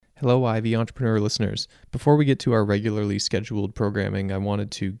Hello, Ivy Entrepreneur listeners. Before we get to our regularly scheduled programming, I wanted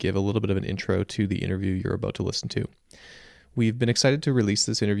to give a little bit of an intro to the interview you're about to listen to. We've been excited to release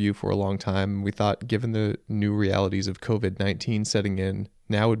this interview for a long time. We thought, given the new realities of COVID-19 setting in,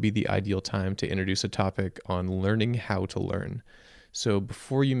 now would be the ideal time to introduce a topic on learning how to learn. So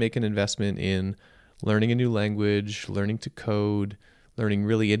before you make an investment in learning a new language, learning to code, learning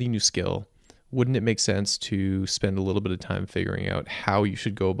really any new skill, wouldn't it make sense to spend a little bit of time figuring out how you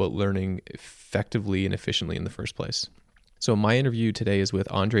should go about learning effectively and efficiently in the first place? So my interview today is with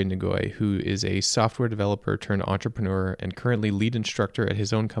Andrei Neagoie, who is a software developer turned entrepreneur and currently lead instructor at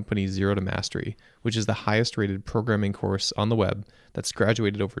his own company, Zero to Mastery, which is the highest rated programming course on the web that's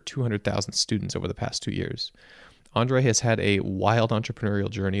graduated over 200,000 students over the past 2 years. Andrei has had a wild entrepreneurial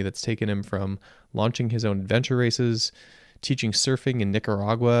journey that's taken him from launching his own adventure races, teaching surfing in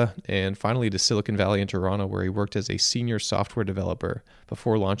Nicaragua, and finally to Silicon Valley in Toronto, where he worked as a senior software developer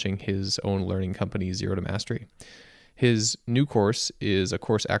before launching his own learning company, Zero to Mastery. His new course is a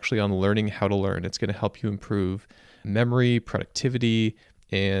course actually on learning how to learn. It's going to help you improve memory, productivity,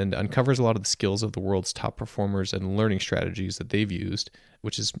 and uncovers a lot of the skills of the world's top performers and learning strategies that they've used,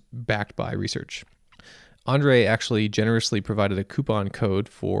 which is backed by research. Andrei actually generously provided a coupon code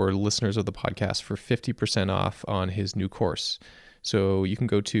for listeners of the podcast for 50% off on his new course. So you can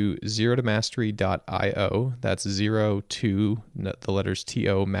go to zerotomastery.io. That's 02, the letters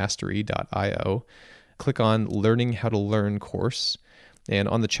TO, mastery.io. Click on Learning How to Learn course. And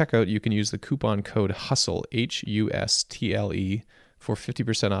on the checkout, you can use the coupon code HUSTLE, HUSTLE, for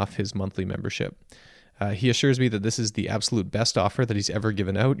 50% off his monthly membership. He assures me that this is the absolute best offer that he's ever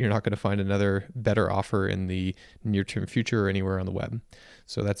given out. You're not going to find another better offer in the near-term future or anywhere on the web.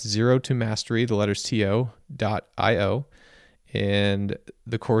 So that's Zero to Mastery, the letters TO.io, and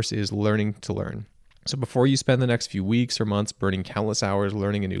the course is Learning to Learn. So before you spend the next few weeks or months burning countless hours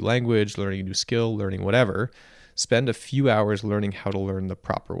learning a new language, learning a new skill, learning whatever, spend a few hours learning how to learn the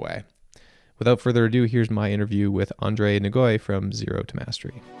proper way. Without further ado, here's my interview with Andrei Neagoie from Zero to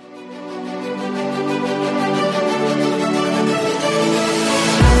Mastery.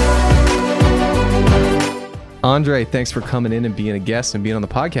 Andrei, thanks for coming in and being a guest and being on the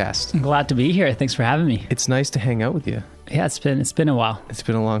podcast. I'm glad to be here. Thanks for having me. It's nice to hang out with you. Yeah, it's been a while. It's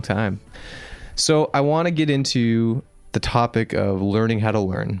been a long time. So I want to get into the topic of learning how to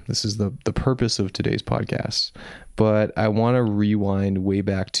learn. This is the purpose of today's podcast. But I want to rewind way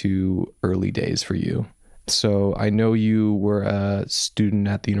back to early days for you. So I know you were a student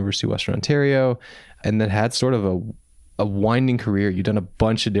at the University of Western Ontario and then had sort of a winding career. You've done a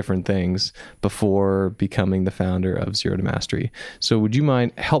bunch of different things before becoming the founder of Zero to Mastery. So would you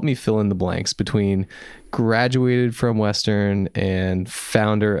mind help me fill in the blanks between graduated from Western and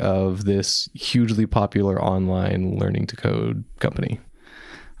founder of this hugely popular online learning to code company?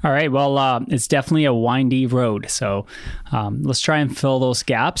 All right. Well, it's definitely a windy road. So let's try and fill those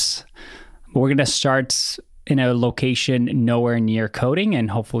gaps. We're going to start in a location nowhere near coding, and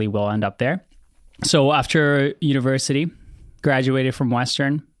hopefully we'll end up there. So after university, graduated from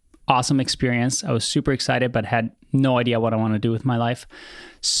Western, awesome experience. I was super excited, but had no idea what I want to do with my life.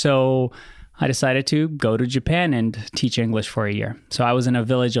 So I decided to go to Japan and teach English for a year. So I was in a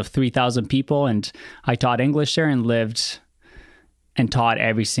village of 3,000 people and I taught English there and lived and taught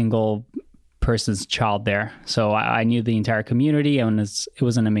every single person's child there. So I knew the entire community and it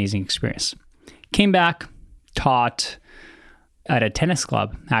was an amazing experience. Came back, taught at a tennis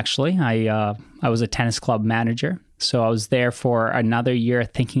club, actually. I was a tennis club manager. So I was there for another year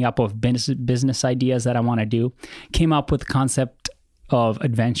thinking up of business ideas that I want to do. Came up with the concept of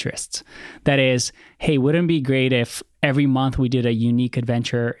adventurists. That is, hey, wouldn't it be great if every month we did a unique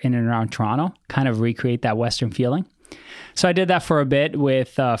adventure in and around Toronto, kind of recreate that Western feeling? So I did that for a bit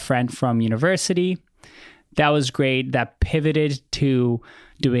with a friend from university. That was great. That pivoted to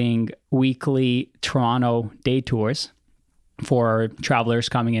doing weekly Toronto day tours for travelers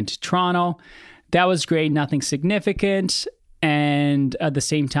coming into Toronto. That was great, nothing significant. And at the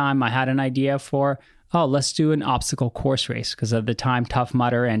same time, I had an idea for, let's do an obstacle course race, because at the time, Tough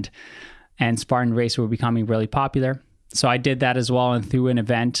Mudder and Spartan Race were becoming really popular. So I did that as well and threw an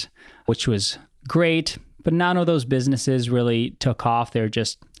event, which was great. But none of those businesses really took off. They're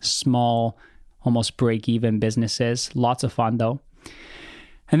just small, almost break-even businesses. Lots of fun, though.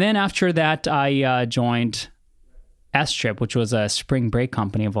 And then after that, I joined S-Trip, which was a spring break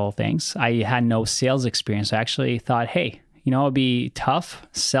company of all things. I had no sales experience. I actually thought, hey, it'd be tough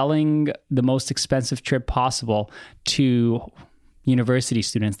selling the most expensive trip possible to university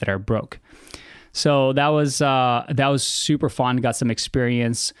students that are broke. So that was super fun. Got some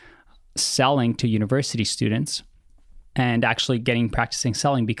experience selling to university students. and actually practicing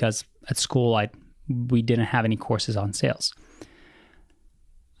selling, because at school we didn't have any courses on sales.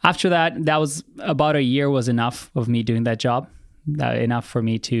 After that, that was about a year was enough of me doing that job, enough for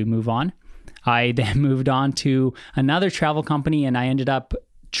me to move on. I then moved on to another travel company, and I ended up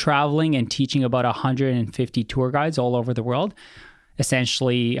traveling and teaching about 150 tour guides all over the world,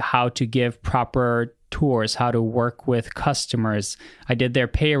 essentially how to give proper tours, how to work with customers. I did their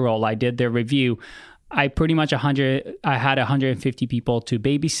payroll, I did their review. I had 150 people to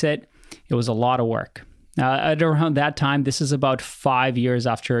babysit. It was a lot of work. At around that time, this is about 5 years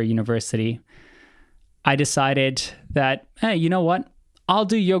after university, I decided that, hey, you know what? I'll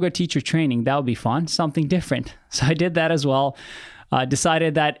do yoga teacher training. That would be fun, something different. So I did that as well.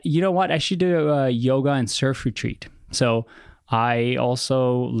 Decided that, you know what? I should do a yoga and surf retreat. So I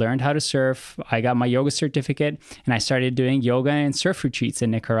also learned how to surf. I got my yoga certificate, and I started doing yoga and surf retreats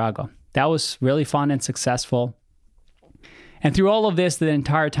in Nicaragua. That was really fun and successful. And through all of this, the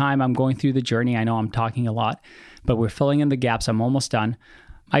entire time I'm going through the journey, I know I'm talking a lot, but we're filling in the gaps. I'm almost done.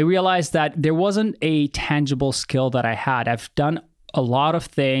 I realized that there wasn't a tangible skill that I had. I've done a lot of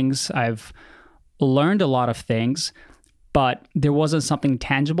things. I've learned a lot of things, but there wasn't something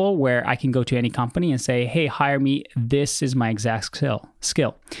tangible where I can go to any company and say, hey, hire me. This is my exact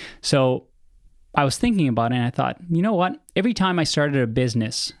skill. So I was thinking about it, and I thought, you know what? Every time I started a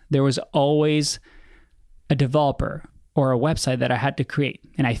business, there was always a developer or a website that I had to create.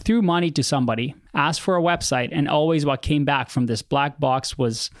 And I threw money to somebody, asked for a website, and always what came back from this black box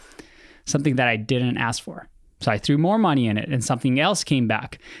was something that I didn't ask for. So I threw more money in it, and something else came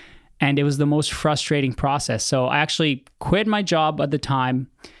back. And it was the most frustrating process. So I actually quit my job at the time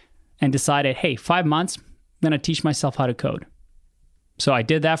and decided, hey, 5 months, I'm going to teach myself how to code. So I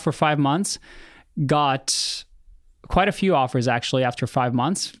did that for 5 months, got quite a few offers actually after 5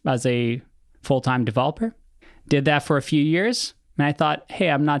 months as a full-time developer. Did that for a few years, and I thought,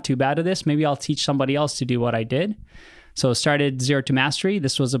 hey, I'm not too bad at this. Maybe I'll teach somebody else to do what I did. So started Zero to Mastery.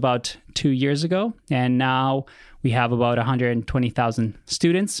 This was about 2 years ago, and now we have about 120,000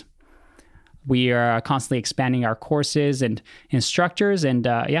 students. We are constantly expanding our courses and instructors, and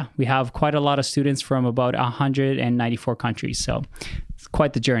we have quite a lot of students from about 194 countries. So it's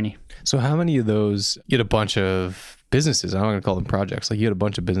quite the journey. So how many of those, you had a bunch of businesses, I'm not going to call them projects, like you had a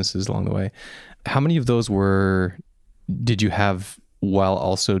bunch of businesses along the way. How many of those did you have while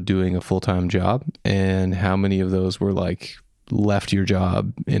also doing a full-time job? And how many of those were like left your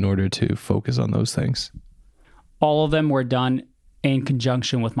job in order to focus on those things? All of them were done in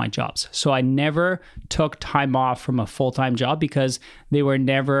conjunction with my jobs. So I never took time off from a full-time job because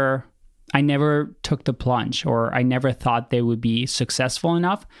I never took the plunge, or I never thought they would be successful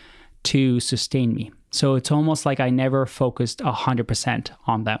enough to sustain me. So it's almost like I never focused 100%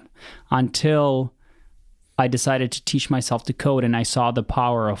 on them until I decided to teach myself to code, and I saw the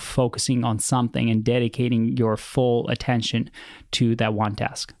power of focusing on something and dedicating your full attention to that one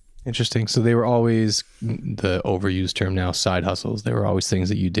task. Interesting. So they were always, the overused term now, side hustles. They were always things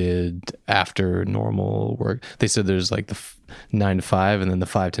that you did after normal work. They said there's like the 9 to 5 and then the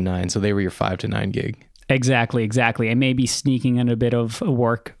 5 to 9. So they were your 5 to 9 gig. Exactly. And maybe sneaking in a bit of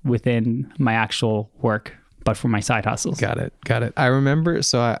work within my actual work, but for my side hustles. Got it. I remember,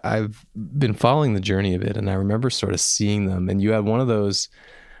 so I've been following the journey of it, and I remember sort of seeing them. And you had one of those,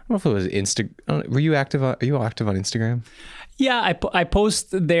 I don't know if it was Instagram. Are you active on Instagram? Yeah, I post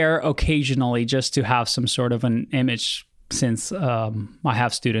there occasionally just to have some sort of an image, since I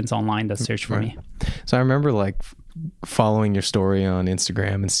have students online that search for me. So I remember like following your story on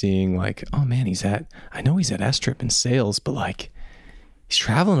Instagram and seeing like, oh man, I know he's at S-Trip in sales, but like he's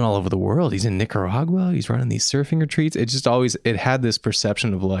traveling all over the world. He's in Nicaragua. He's running these surfing retreats. It had this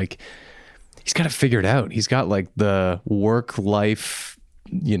perception of like, he's got it figured out. He's got like the work life,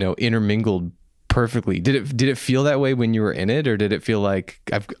 intermingled perfectly. Did it feel that way when you were in it, or did it feel like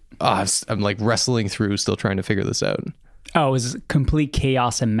I'm like wrestling through, still trying to figure this out? Oh, it was complete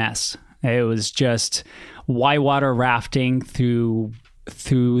chaos and mess. It was just whitewater rafting through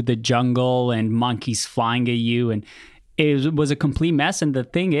the jungle and monkeys flying at you, and it was a complete mess. And the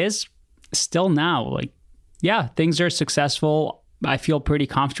thing is, still now, like, yeah, things are successful. I feel pretty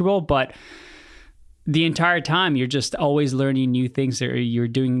comfortable, but the entire time you're just always learning new things, or you're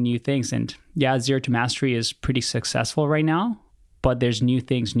doing new things. And yeah, Zero to Mastery is pretty successful right now, but there's new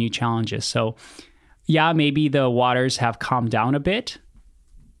things, new challenges. So yeah, maybe the waters have calmed down a bit,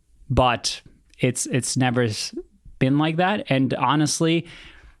 but it's never been like that. And honestly,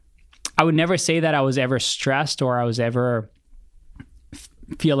 I would never say that I was ever stressed or I was ever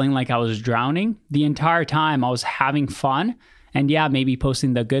feeling like I was drowning. The entire time I was having fun And yeah, maybe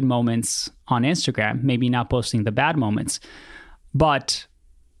posting the good moments on Instagram, maybe not posting the bad moments. But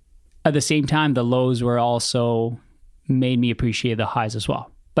at the same time, the lows were also made me appreciate the highs as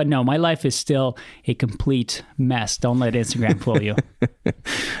well. But no, my life is still a complete mess. Don't let Instagram fool you. All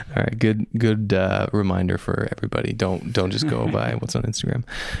right, good reminder for everybody. Don't just go by what's on Instagram.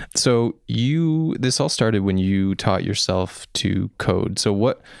 So this all started when you taught yourself to code.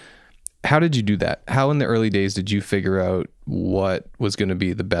 So how did you do that? How in the early days did you figure out what was going to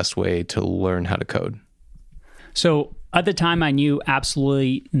be the best way to learn how to code? So at the time, I knew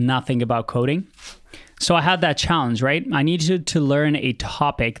absolutely nothing about coding. So I had that challenge, right? I needed to learn a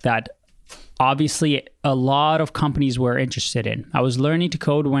topic that obviously a lot of companies were interested in. I was learning to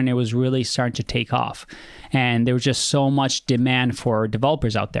code when it was really starting to take off. And there was just so much demand for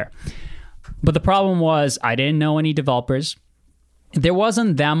developers out there. But the problem was I didn't know any developers. There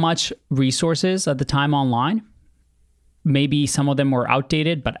wasn't that much resources at the time online. Maybe some of them were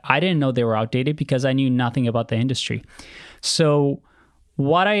outdated, but I didn't know they were outdated because I knew nothing about the industry. So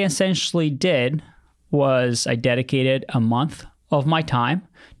what I essentially did was I dedicated a month of my time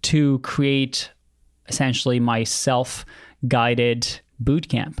to create essentially my self-guided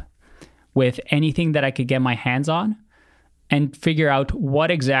bootcamp with anything that I could get my hands on and figure out what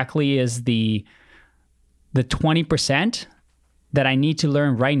exactly is the 20% that I need to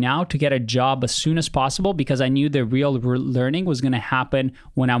learn right now to get a job as soon as possible, because I knew the real learning was going to happen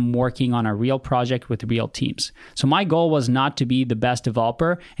when I'm working on a real project with real teams. So my goal was not to be the best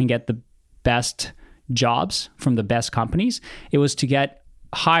developer and get the best jobs from the best companies. It was to get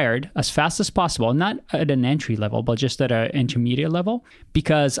hired as fast as possible, not at an entry level, but just at an intermediate level,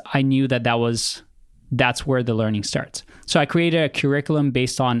 because I knew that's where the learning starts. So I created a curriculum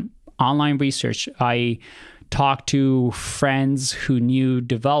based on online research. I talked to friends who knew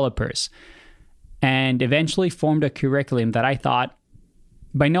developers and eventually formed a curriculum that I thought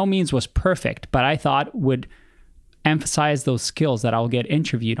by no means was perfect, but I thought would emphasize those skills that I'll get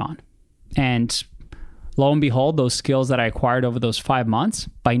interviewed on. And lo and behold, those skills that I acquired over those 5 months,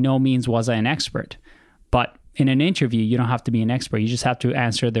 by no means was I an expert. But in an interview, you don't have to be an expert. You just have to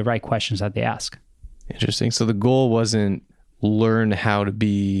answer the right questions that they ask. Interesting. So the goal wasn't learn how to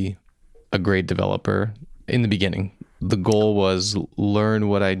be a great developer in the beginning. The goal was learn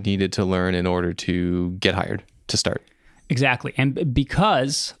what I needed to learn in order to get hired, to start. Exactly. And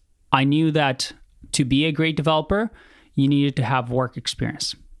because I knew that to be a great developer, you needed to have work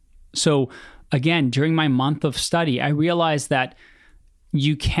experience. So again, during my month of study, I realized that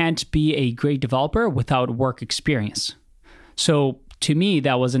you can't be a great developer without work experience. So to me,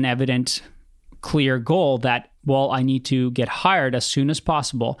 that was an evident, clear goal that, well, I need to get hired as soon as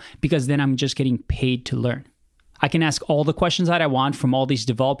possible, because then I'm just getting paid to learn. I can ask all the questions that I want from all these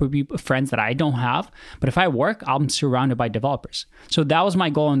developer friends that I don't have, but if I work, I'm surrounded by developers. So that was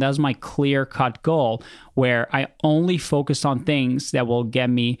my goal, and that was my clear-cut goal, where I only focused on things that will get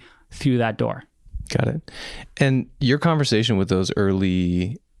me through that door. Got it. And your conversation with those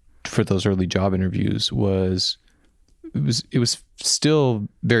early job interviews was still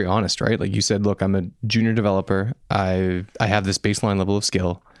very honest, right? Like you said, look, I'm a junior developer. I have this baseline level of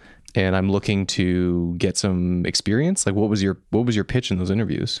skill, and I'm looking to get some experience. Like, what was your pitch in those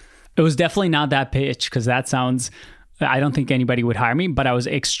interviews? It was definitely not that pitch, because I don't think anybody would hire me, but I was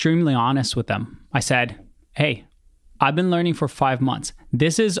extremely honest with them. I said, hey, I've been learning for 5 months.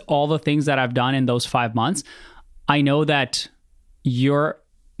 This is all the things that I've done in those 5 months. I know that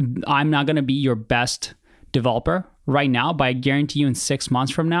I'm not going to be your best developer right now, but I guarantee you in 6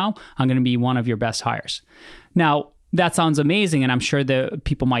 months from now, I'm going to be one of your best hires. Now, that sounds amazing, and I'm sure that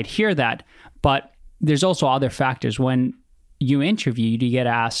people might hear that, but there's also other factors. When you interview, you get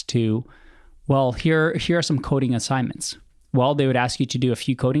asked to, well, here are some coding assignments. Well, they would ask you to do a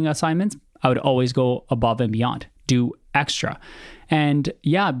few coding assignments. I would always go above and beyond, do extra. And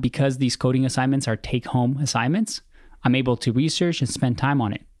yeah, because these coding assignments are take-home assignments, I'm able to research and spend time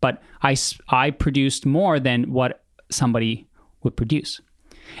on it. But I produced more than what somebody would produce.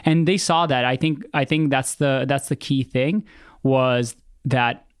 And they saw that. I think that's the key thing, was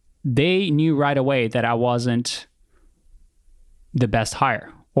that they knew right away that I wasn't the best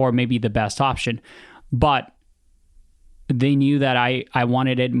hire or maybe the best option, but they knew that I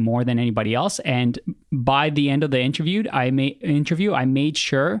wanted it more than anybody else. And by the end of the interview, I made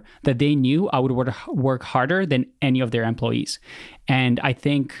sure that they knew I would work harder than any of their employees. And I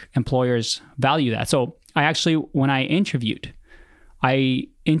think employers value that. So when I interviewed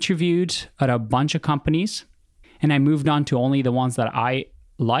at a bunch of companies, and I moved on to only the ones that I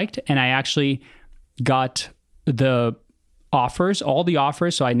liked. And I actually got the offers, all the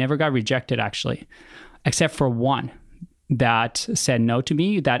offers. So I never got rejected, actually, except for one. that said no to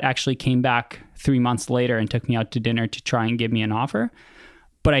me that actually came back 3 months later and took me out to dinner to try and give me an offer.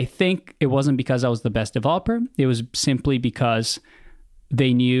 But I think it wasn't because I was the best developer. It was simply because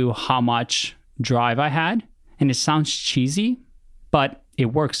they knew how much drive I had. And it sounds cheesy, but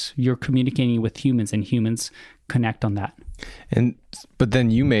it works. You're communicating with humans, and humans connect on that. But then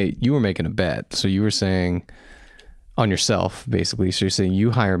you were making a bet. So you were saying on yourself, basically. So you're saying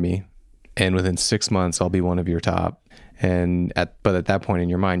you hire me, and within 6 months I'll be one of your top. But at that point in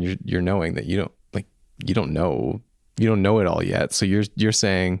your mind, you're knowing that you don't know it all yet. So you're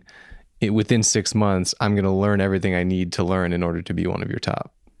saying within 6 months I'm going to learn everything I need to learn in order to be one of your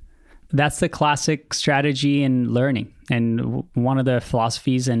top. That's the classic strategy in learning. And one of the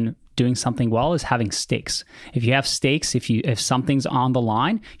philosophies in doing something well is having stakes. If you have stakes, if something's on the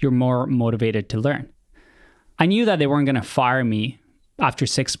line, you're more motivated to learn. I knew that they weren't going to fire me after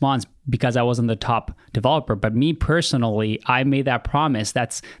 6 months because I wasn't the top developer. But me personally, I made that promise.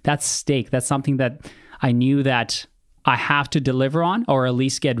 That's stake. That's something that I knew that I have to deliver on, or at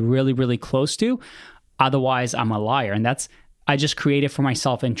least get really, really close to. Otherwise, I'm a liar. And I just created for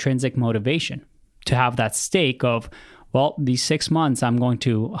myself intrinsic motivation to have that stake of, well, these 6 months, I'm going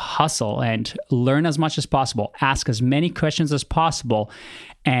to hustle and learn as much as possible, ask as many questions as possible,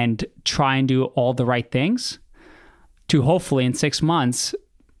 and try and do all the right things to hopefully in 6 months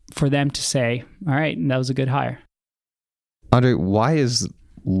for them to say, all right, that was a good hire. Andrei, why is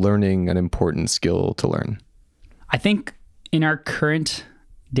learning an important skill to learn? I think in our current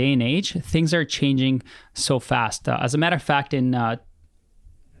day and age, things are changing so fast. As a matter of fact, in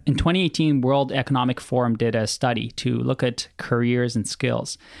 2018, World Economic Forum did a study to look at careers and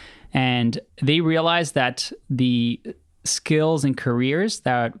skills. And they realized that the skills and careers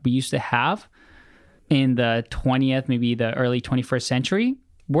that we used to have in the 20th, maybe the early 21st century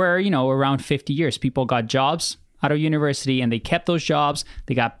were, around 50 years. People got jobs out of university and they kept those jobs.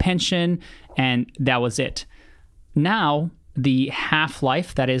 They got pension, and that was it. Now, the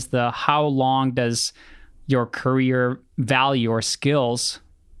half-life, that is how long does your career value or skills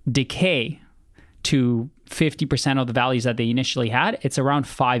decay to 50% of the values that they initially had, it's around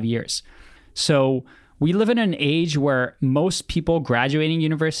 5 years. So we live in an age where most people graduating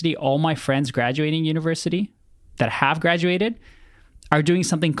university, all my friends graduating university that have graduated, are doing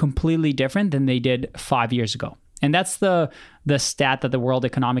something completely different than they did 5 years ago. And that's the stat that the World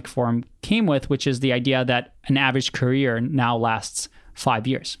Economic Forum came with, which is the idea that an average career now lasts 5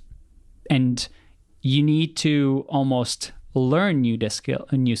 years. And you need to almost learn new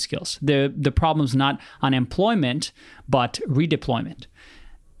skills. The problem's not unemployment, but redeployment.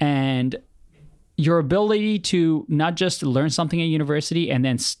 And your ability to not just learn something at university and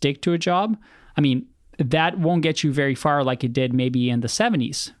then stick to a job, that won't get you very far like it did maybe in the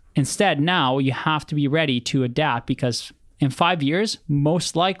 70s. Instead, now you have to be ready to adapt, because in 5 years,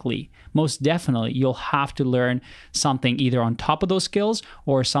 most definitely, you'll have to learn something either on top of those skills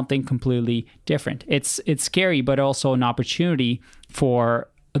or something completely different. It's scary, but also an opportunity for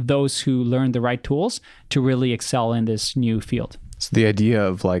those who learn the right tools to really excel in this new field. So the idea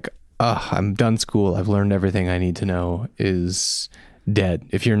of I'm done school, I've learned everything I need to know is dead.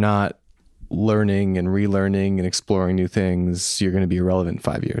 If you're not learning and relearning and exploring new things, you're going to be irrelevant in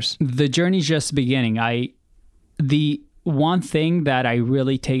 5 years. The journey's just beginning. The one thing that I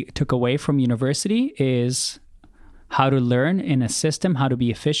really took away from university is how to learn in a system, how to be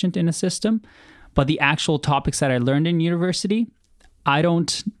efficient in a system. But the actual topics that I learned in university, I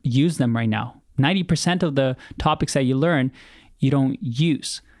don't use them right now. 90% of the topics that you learn, you don't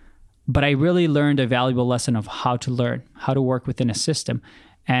use. But I really learned a valuable lesson of how to learn, how to work within a system.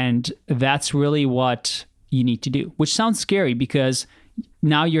 And that's really what you need to do, which sounds scary because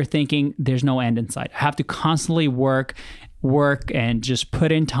now you're thinking there's no end in sight. I have to constantly work and just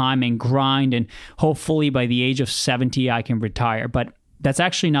put in time and grind. And hopefully by the age of 70, I can retire. But that's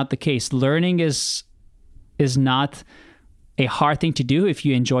actually not the case. Learning is not a hard thing to do if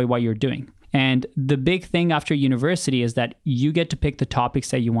you enjoy what you're doing. And the big thing after university is that you get to pick the topics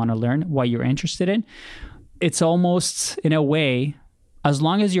that you want to learn, what you're interested in. It's almost, in a way, as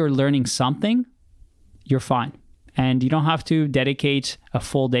long as you're learning something, you're fine. And you don't have to dedicate a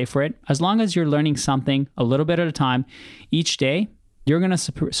full day for it. As long as you're learning something a little bit at a time each day, you're going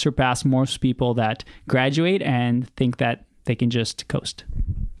to surpass most people that graduate and think that they can just coast.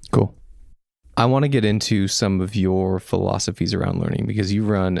 Cool. I want to get into some of your philosophies around learning, because you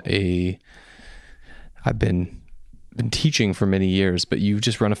I've been teaching for many years, but you've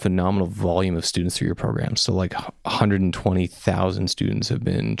just run a phenomenal volume of students through your program. So 120,000 students have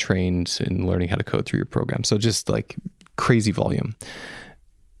been trained in learning how to code through your program. So just crazy volume.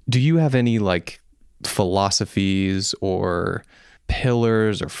 Do you have any philosophies or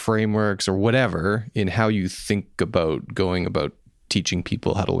pillars or frameworks or whatever in how you think about going about teaching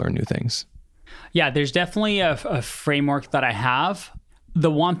people how to learn new things? Yeah, there's definitely a framework that I have.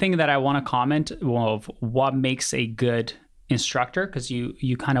 The one thing that I want to comment of what makes a good instructor, because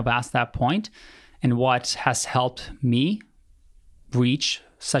you kind of asked that point, and what has helped me reach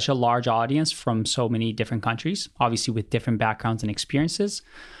such a large audience from so many different countries, obviously with different backgrounds and experiences,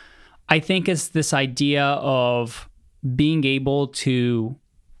 I think is this idea of being able to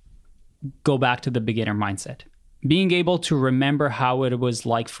go back to the beginner mindset, being able to remember how it was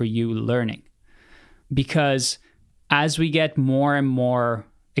like for you learning. Because as we get more and more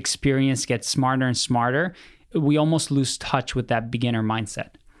experience, get smarter and smarter, we almost lose touch with that beginner mindset.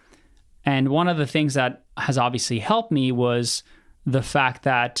 And one of the things that has obviously helped me was the fact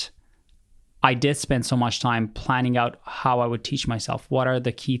that I did spend so much time planning out how I would teach myself. What are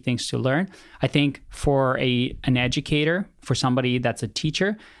the key things to learn? I think for an educator, for somebody that's a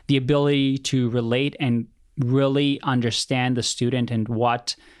teacher, the ability to relate and really understand the student and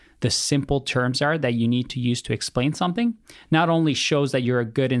what the simple terms are that you need to use to explain something, not only shows that you're a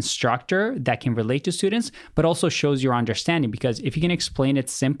good instructor that can relate to students, but also shows your understanding. Because if you can explain it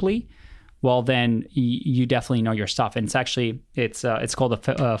simply, well, then you definitely know your stuff. And it's called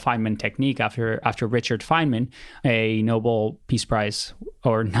the Feynman technique after Richard Feynman, a Nobel Prize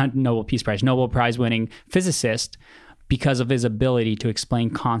winning physicist, because of his ability to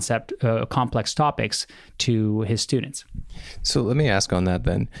explain complex topics to his students. So let me ask on that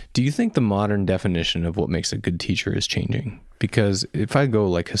then. Do you think the modern definition of what makes a good teacher is changing? Because if I go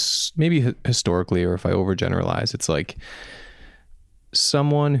like maybe historically, or if I overgeneralize, it's like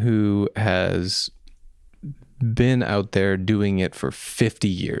someone who has been out there doing it for 50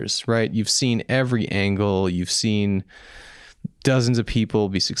 years, right? You've seen every angle. You've seen dozens of people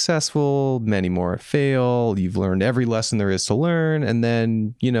be successful, many more fail. You've learned every lesson there is to learn. And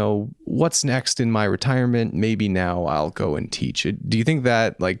then, what's next in my retirement? Maybe now I'll go and teach it. Do you think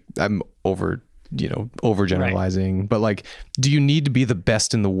that, like, I'm overgeneralizing, right? But like, do you need to be the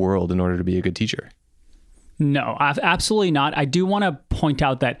best in the world in order to be a good teacher? No, absolutely not. I do want to point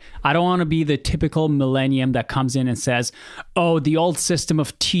out that I don't want to be the typical millennium that comes in and says, oh, the old system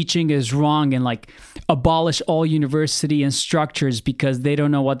of teaching is wrong and like abolish all university instructors because they don't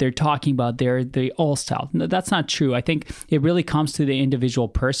know what they're talking about. They're the old style. No, that's not true. I think it really comes to the individual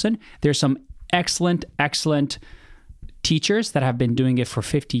person. There's some excellent teachers that have been doing it for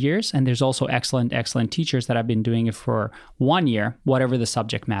 50 years. And there's also excellent teachers that have been doing it for 1 year, whatever the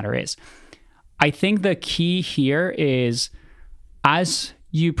subject matter is. I think the key here is as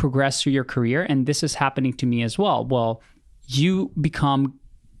you progress through your career, and this is happening to me as well, you become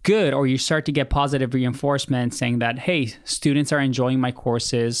good, or you start to get positive reinforcement saying that, hey, students are enjoying my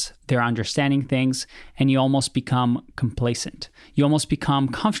courses, they're understanding things, and you almost become complacent. You almost become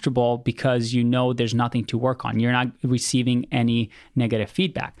comfortable because you know there's nothing to work on. You're not receiving any negative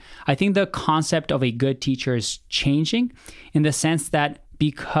feedback. I think the concept of a good teacher is changing in the sense that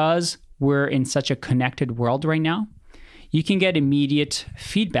because we're in such a connected world right now, you can get immediate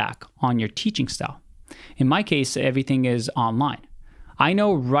feedback on your teaching style. In my case, everything is online. I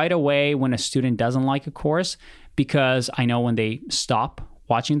know right away when a student doesn't like a course because I know when they stop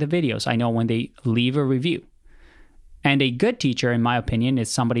watching the videos. I know when they leave a review. And a good teacher, in my opinion,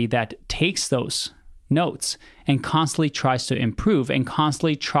 is somebody that takes those notes and constantly tries to improve and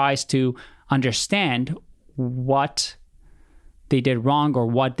constantly tries to understand what they did wrong or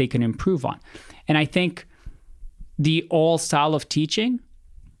what they can improve on. And I think the old style of teaching,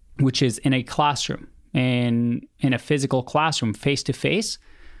 which is in a classroom, in a physical classroom, face-to-face,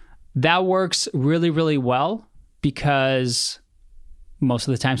 that works really, really well because most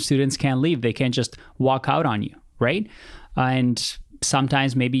of the time students can't leave. They can't just walk out on you, right? And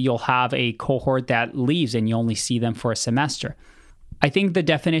sometimes maybe you'll have a cohort that leaves and you only see them for a semester. I think the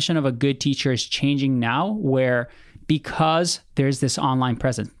definition of a good teacher is changing now, where because there's this online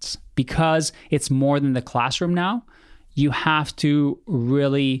presence, because it's more than the classroom now, you have to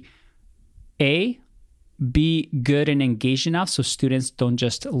really, be good and engaged enough so students don't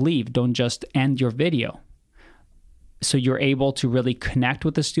just leave, don't just end your video. So you're able to really connect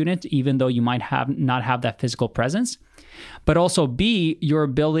with the student, even though you might not have that physical presence. But also B, your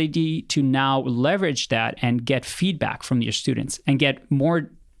ability to now leverage that and get feedback from your students and get more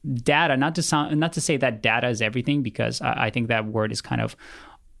data, not to say that data is everything, because I think that word is kind of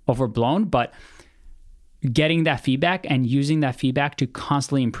overblown, but getting that feedback and using that feedback to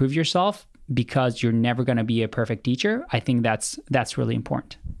constantly improve yourself, because you're never going to be a perfect teacher. I think that's really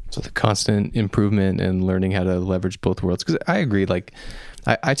important. So the constant improvement and learning how to leverage both worlds, because I agree, like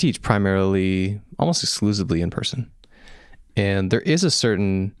I teach primarily, almost exclusively in person. And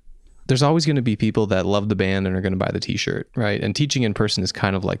there's always going to be people that love the band and are going to buy the t-shirt, right? And teaching in person is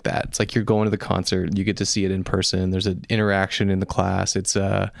kind of like that. It's like you're going to the concert, you get to see it in person. There's an interaction in the class. It's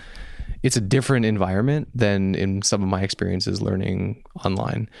a different environment than in some of my experiences learning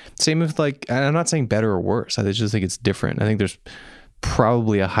online. Same with like, I'm not saying better or worse. I just think it's different. I think there's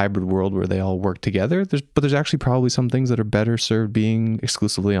probably a hybrid world where they all work together. But there's actually probably some things that are better served being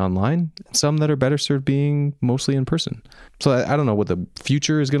exclusively online, and some that are better served being mostly in person. So I don't know what the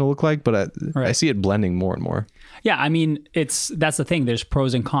future is going to look like, but I see it blending more and more. Yeah, I mean, that's the thing. There's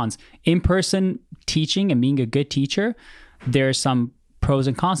pros and cons. In-person teaching and being a good teacher, there's some pros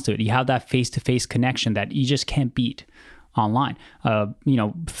and cons to it. You have that face-to-face connection that you just can't beat online.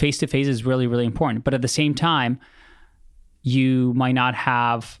 Face-to-face is really, really important. But at the same time, you might not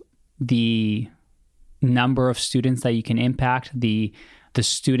have the number of students that you can impact. The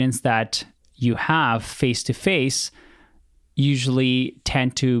students that you have face-to-face usually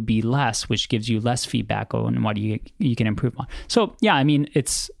tend to be less, which gives you less feedback on what you can improve on. So yeah, I mean,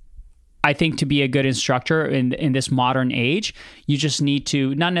 I think to be a good instructor in this modern age, you just need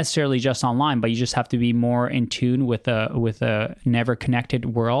to, not necessarily just online, but you just have to be more in tune with a never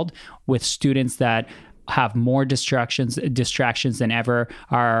connected world, with students that have more distractions than ever,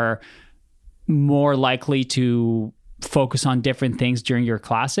 are more likely to focus on different things during your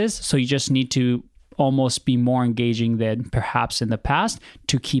classes. So you just need to almost be more engaging than perhaps in the past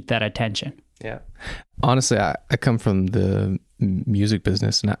to keep that attention. Yeah. Honestly, I come from the music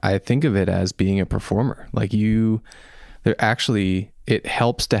business, and I think of it as being a performer. Like it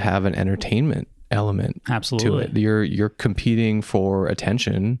helps to have an entertainment element Absolutely. to it. You're competing for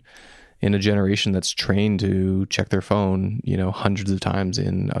attention in a generation that's trained to check their phone, hundreds of times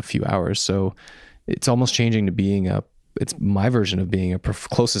in a few hours. So it's almost changing to it's my version of being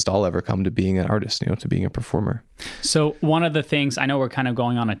closest I'll ever come to being an artist, to being a performer. So one of the things, I know we're kind of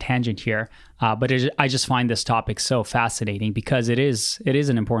going on a tangent here, but I just find this topic so fascinating because it is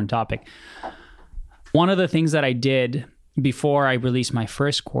an important topic. One of the things that I did before I released my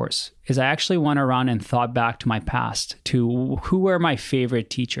first course is I actually went around and thought back to my past, to who were my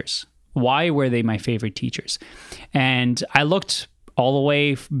favorite teachers. Why were they my favorite teachers? And I looked all the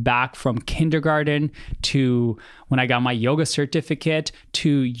way back from kindergarten to when I got my yoga certificate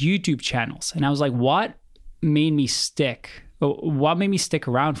to YouTube channels. And I was like, what made me stick? What made me stick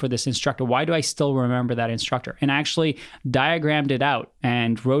around for this instructor? Why do I still remember that instructor? And I actually diagrammed it out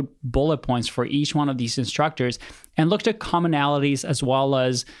and wrote bullet points for each one of these instructors and looked at commonalities as well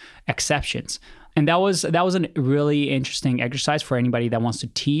as exceptions. And that was a really interesting exercise for anybody that wants to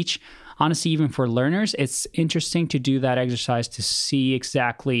teach. Honestly, even for learners, it's interesting to do that exercise to see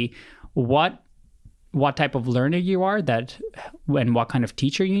exactly what type of learner you are, and what kind of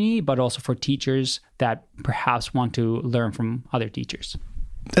teacher you need, but also for teachers that perhaps want to learn from other teachers.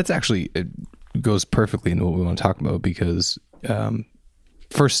 That's actually, it goes perfectly into what we want to talk about, because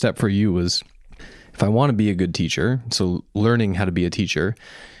first step for you was, if I want to be a good teacher, so learning how to be a teacher,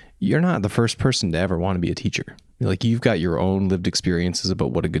 you're not the first person to ever want to be a teacher. Like, you've got your own lived experiences about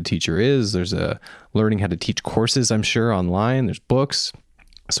what a good teacher is. There's learning how to teach courses, I'm sure, online. There's books.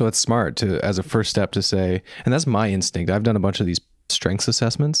 So it's smart to, as a first step, to say, and that's my instinct. I've done a bunch of these strengths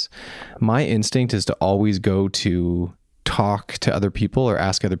assessments. My instinct is to always go to talk to other people or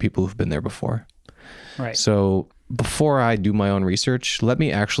ask other people who've been there before. Right. So before I do my own research, let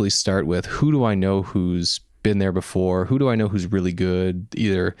me actually start with, who do I know who's been there before? Who do I know who's really good,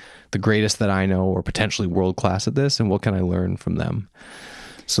 either the greatest that I know or potentially world-class at this, and what can I learn from them?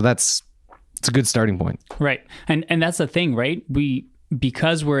 So it's a good starting point. Right. And that's the thing, right?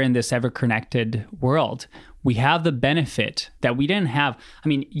 Because we're in this ever-connected world, we have the benefit that we didn't have. I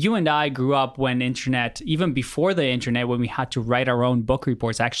mean, you and I grew up when internet, even before the internet, when we had to write our own book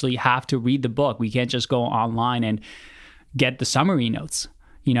reports, actually have to read the book. We can't just go online and get the summary notes.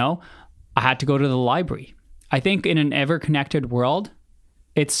 I had to go to the library. I think in an ever-connected world,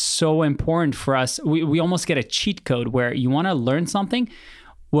 it's so important for us. We almost get a cheat code where you want to learn something.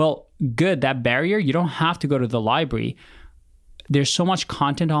 Well, good, that barrier, you don't have to go to the library. There's so much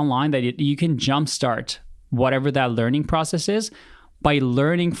content online that you can jumpstart whatever that learning process is by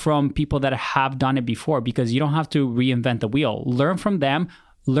learning from people that have done it before, because you don't have to reinvent the wheel. Learn from them,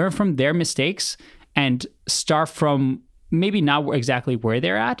 learn from their mistakes, and start from maybe not exactly where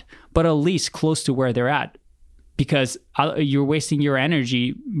they're at, but at least close to where they're at. Because you're wasting your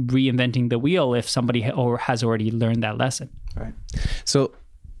energy reinventing the wheel if somebody has already learned that lesson. Right. So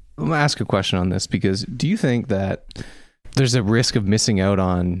I'm going to ask a question on this, because do you think that there's a risk of missing out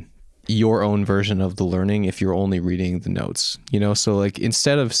on your own version of the learning if you're only reading the notes, So like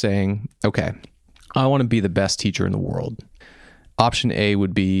instead of saying, okay, I want to be the best teacher in the world, option A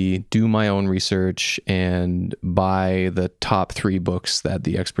would be do my own research and buy the top 3 books that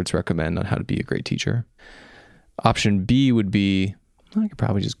the experts recommend on how to be a great teacher. Option B would be, I could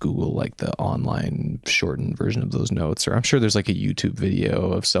probably just Google like the online shortened version of those notes, or I'm sure there's like a YouTube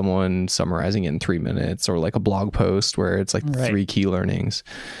video of someone summarizing it in 3 minutes, or like a blog post where it's like 3 key learnings.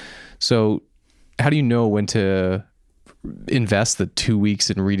 So how do you know when to invest the 2 weeks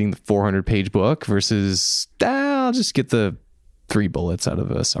in reading the 400-page book versus I'll just get the 3 bullets out of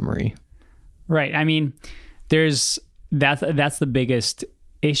a summary? Right. I mean, that's the biggest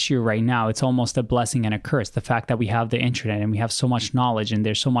issue right now. It's almost a blessing and a curse. The fact that we have the internet and we have so much knowledge and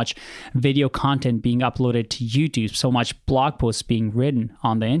there's so much video content being uploaded to YouTube, so much blog posts being written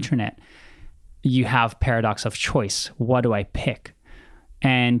on the internet. You have paradox of choice. What do I pick?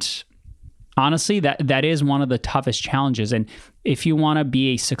 And honestly, that is one of the toughest challenges. And if you want to be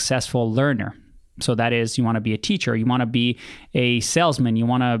a successful learner, so that is, you want to be a teacher, you want to be a salesman, you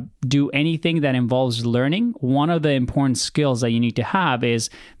want to do anything that involves learning, one of the important skills that you need to have is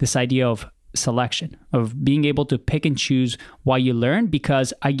this idea of selection, of being able to pick and choose what you learn,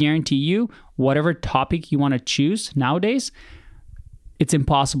 because I guarantee you, whatever topic you want to choose nowadays, it's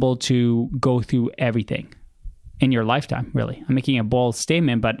impossible to go through everything in your lifetime, really. I'm making a bold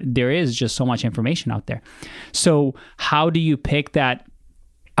statement, but there is just so much information out there. So how do you pick that?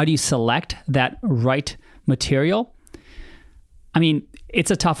 How do you select that right material? I mean,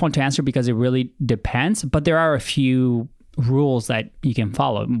 it's a tough one to answer because it really depends, but there are a few rules that you can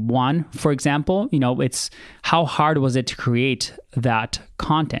follow. One, for example, it's how hard was it to create that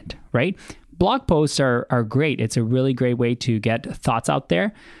content, right? Blog posts are great. It's a really great way to get thoughts out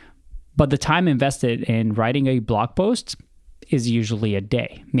there, but the time invested in writing a blog post is usually a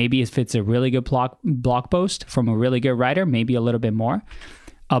day. Maybe if it's a really good blog post from a really good writer, maybe a little bit more.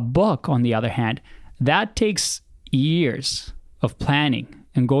 A book, on the other hand, that takes years of planning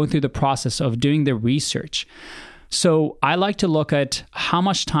and going through the process of doing the research. So I like to look at how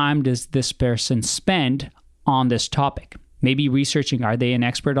much time does this person spend on this topic? Maybe researching, are they an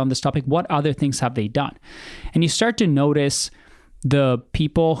expert on this topic? What other things have they done? And you start to notice the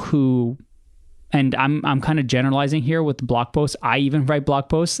people who, and I'm kind of generalizing here with blog posts. I even write blog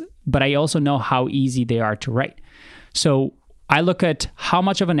posts, but I also know how easy they are to write. So I look at how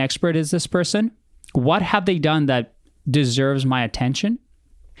much of an expert is this person? What have they done that deserves my attention?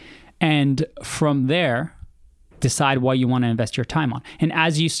 And from there, decide what you want to invest your time on. And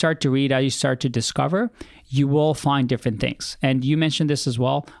as you start to read, as you start to discover, you will find different things. And you mentioned this as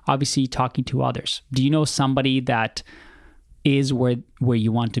well, obviously talking to others. Do you know somebody that is where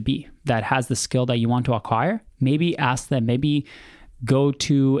you want to be, that has the skill that you want to acquire? Maybe ask them, maybe go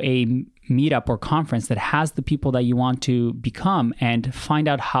to a meetup or conference that has the people that you want to become and find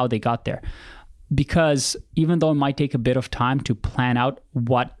out how they got there. Because even though it might take a bit of time to plan out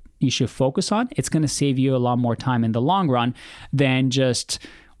what you should focus on, it's going to save you a lot more time in the long run than just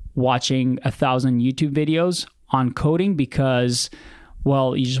watching 1,000 YouTube videos on coding because,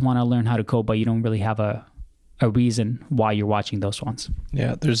 well, you just want to learn how to code, but you don't really have a reason why you're watching those ones.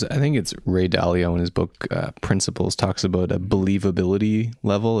 Yeah, I think it's Ray Dalio in his book Principles talks about a believability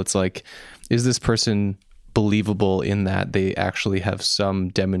level. It's like, is this person believable in that they actually have some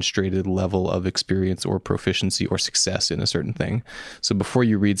demonstrated level of experience or proficiency or success in a certain thing? So before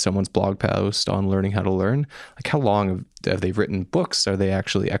you read someone's blog post on learning how to learn, like how long have they written books? Are they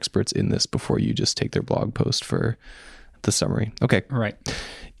actually experts in this before you just take their blog post for the summary? Okay. Right.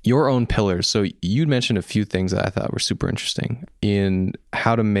 Your own pillars. So you mentioned a few things that I thought were super interesting in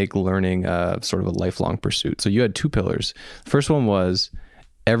how to make learning a sort of a lifelong pursuit. So you had 2 pillars. First one was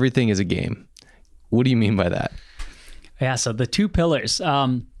everything is a game. What do you mean by that? Yeah, so the 2 pillars.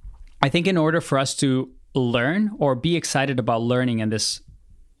 I think in order for us to learn or be excited about learning in this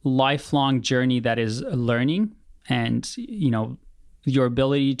lifelong journey that is learning and, your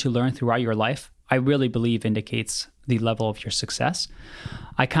ability to learn throughout your life, I really believe indicates the level of your success.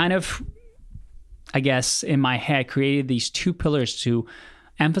 I kind of, I guess, in my head, created these 2 pillars to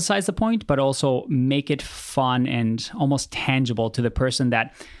emphasize the point, but also make it fun and almost tangible to the person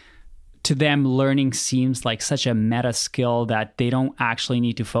that to them, learning seems like such a meta skill that they don't actually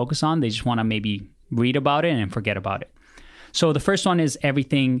need to focus on. They just want to maybe read about it and forget about it. So the first one is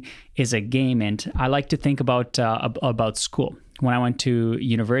everything is a game. And I like to think about school. When I went to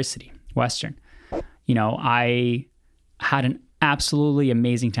university, Western, I had an absolutely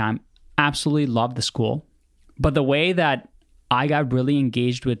amazing time, absolutely loved the school. But the way that I got really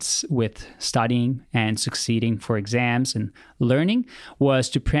engaged with studying and succeeding for exams and learning was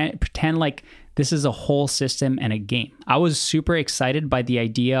to pretend like this is a whole system and a game. I was super excited by the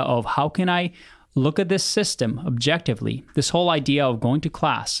idea of how can I look at this system objectively, this whole idea of going to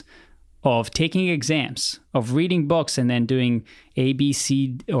class, of taking exams, of reading books and then doing A, B,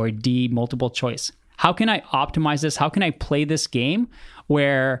 C, or D multiple choice. How can I optimize this? How can I play this game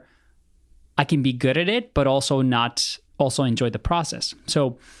where I can be good at it, but also enjoy the process?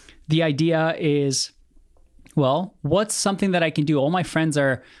 So the idea is, well, what's something that I can do? All my friends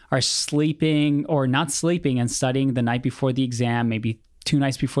are sleeping or not sleeping and studying the night before the exam, maybe 2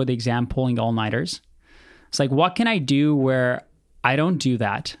 nights before the exam, pulling all-nighters. It's like, what can I do where I don't do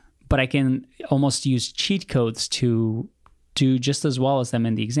that, but I can almost use cheat codes to do just as well as them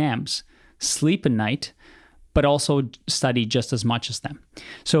in the exams, sleep at night, but also study just as much as them.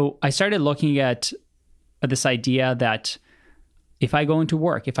 So I started looking at this idea that if I go into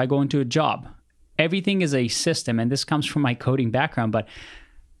work, if I go into a job, everything is a system. And this comes from my coding background, but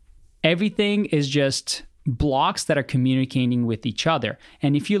everything is just blocks that are communicating with each other.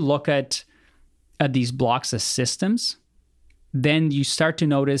 And if you look at these blocks as systems, then you start to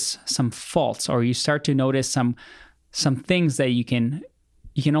notice some faults, or you start to notice some things that you can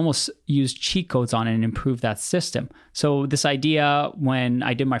almost use cheat codes on and improve that system. So this idea, when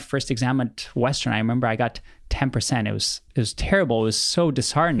I did my first exam at Western, I remember I got 10%. It was terrible. It was so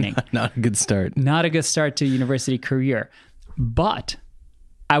disheartening. Not a good start. Not a good start to university career. But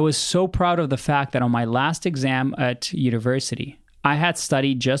I was so proud of the fact that on my last exam at university, I had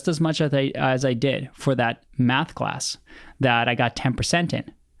studied just as much as I did for that math class that I got 10%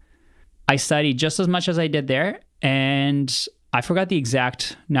 in. I studied just as much as I did there, and I forgot the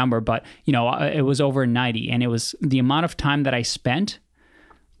exact number, but it was over 90, and it was the amount of time that I spent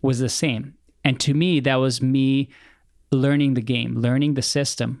was the same. And to me, that was me learning the game, learning the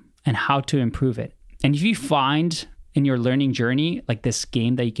system, and how to improve it. And if you find in your learning journey like this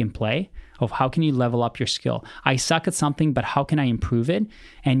game that you can play of how can you level up your skill, I suck at something, but how can I improve it?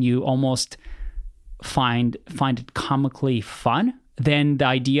 And you almost find it comically fun, then the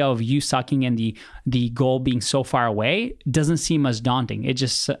idea of you sucking and the goal being so far away doesn't seem as daunting. It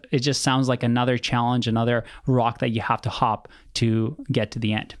just sounds like another challenge, another rock that you have to hop to get to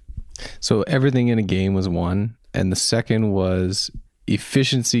the end. So everything in a game was one, and the second was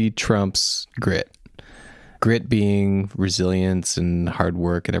efficiency trumps grit. Grit being resilience and hard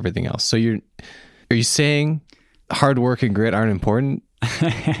work and everything else. So are you saying hard work and grit aren't important?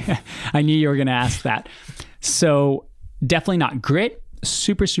 I knew you were going to ask that. So definitely not. Grit,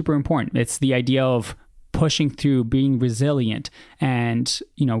 super, super important. It's the idea of pushing through, being resilient, and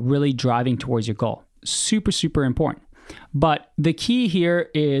really driving towards your goal. Super, super important. But the key here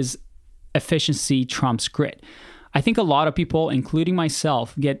is efficiency trumps grit. I think a lot of people, including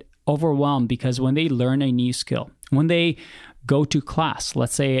myself, get overwhelmed because when they learn a new skill, when they go to class,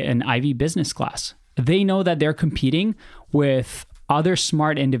 let's say an Ivy business class, they know that they're competing with other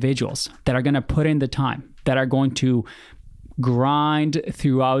smart individuals that are going to put in the time, that are going to grind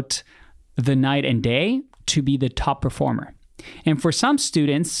throughout the night and day to be the top performer. And for some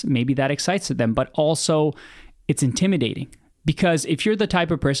students, maybe that excites them, but also it's intimidating. Because if you're the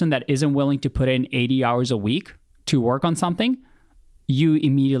type of person that isn't willing to put in 80 hours a week to work on something, you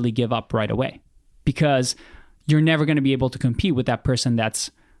immediately give up right away, because you're never going to be able to compete with that person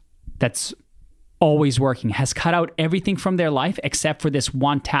that's always working, has cut out everything from their life except for this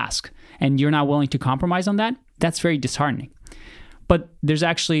one task, and you're not willing to compromise on that. That's very disheartening. But there's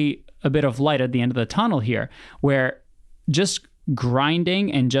actually a bit of light at the end of the tunnel here, where just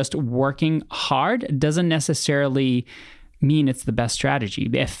grinding and just working hard doesn't necessarily mean it's the best strategy.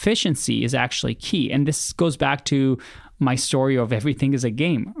 The efficiency is actually key. And this goes back to my story of everything is a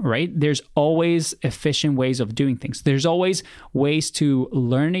game, right? There's always efficient ways of doing things. There's always ways to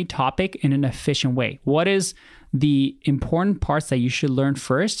learn a topic in an efficient way. What is the important parts that you should learn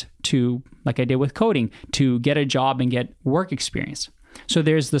first to, like I did with coding, to get a job and get work experience? So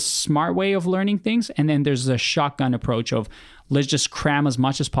there's the smart way of learning things, and then there's the shotgun approach of let's just cram as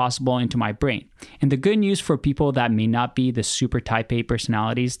much as possible into my brain. And the good news for people that may not be the super type A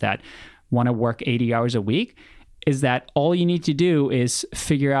personalities that want to work 80 hours a week is that all you need to do is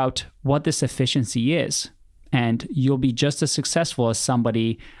figure out what this efficiency is, and you'll be just as successful as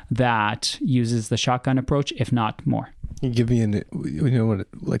somebody that uses the shotgun approach, if not more. Can you give me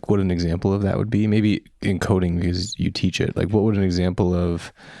what an example of that would be? Maybe in coding, because you teach it. Like, what would an example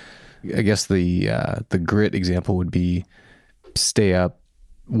of? I guess the grit example would be stay up,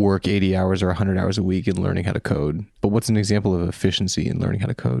 work 80 hours or 100 hours a week in learning how to code. But what's an example of efficiency in learning how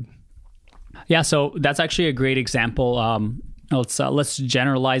to code? Yeah, so that's actually a great example. let's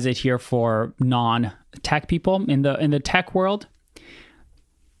generalize it here for non-tech people in the tech world.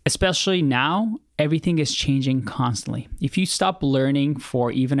 Especially now, everything is changing constantly. If you stop learning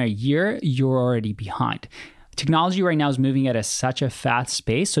for even a year, you're already behind. Technology right now is moving at such a fast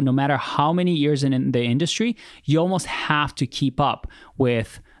pace. So no matter how many years in the industry, you almost have to keep up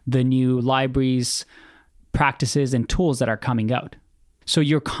with the new libraries, practices, and tools that are coming out. So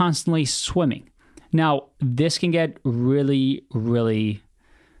you're constantly swimming. Now, this can get really, really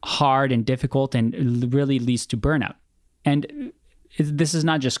hard and difficult and really leads to burnout. And this is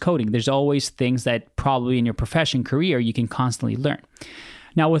not just coding. There's always things that probably in your profession career you can constantly learn.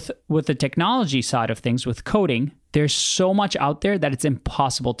 Now, with the technology side of things, with coding, there's so much out there that it's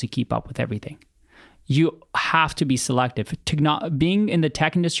impossible to keep up with everything. You have to be selective. Being in the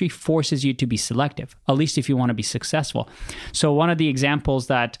tech industry forces you to be selective, at least if you want to be successful. So one of the examples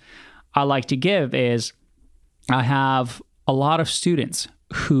that I like to give is I have a lot of students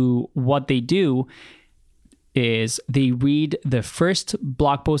who what they do is they read the first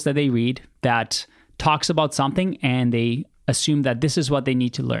blog post that they read that talks about something, and they assume that this is what they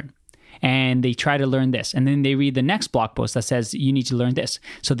need to learn. And they try to learn this. And then they read the next blog post that says, you need to learn this.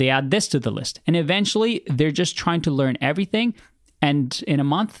 So they add this to the list. And eventually, they're just trying to learn everything. And in a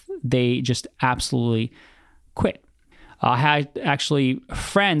month, they just absolutely quit. I had actually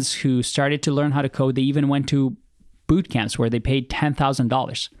friends who started to learn how to code. They even went to boot camps where they paid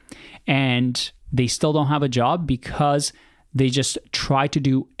 $10,000. And they still don't have a job because they just tried to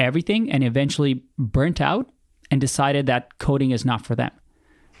do everything and eventually burnt out and decided that coding is not for them.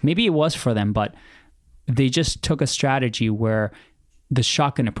 Maybe it was for them, but they just took a strategy where the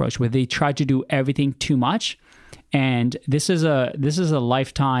shotgun approach, where they tried to do everything too much. And this is a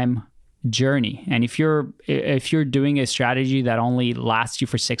lifetime journey. And if you're doing a strategy that only lasts you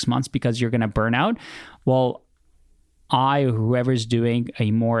for 6 months because you're going to burn out, well, whoever's doing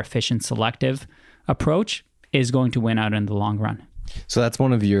a more efficient selective approach is going to win out in the long run. So that's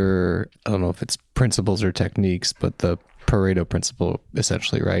one of your, I don't know if it's principles or techniques, but the Pareto principle,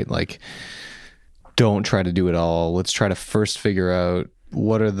 essentially, right? Like, don't try to do it all. Let's try to first figure out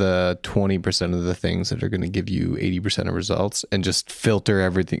what are the 20% of the things that are going to give you 80% of results, and just filter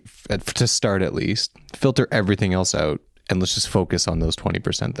everything, to start at least, filter everything else out, and let's just focus on those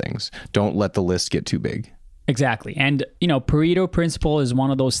 20% things. Don't let the list get too big. Exactly. And, Pareto principle is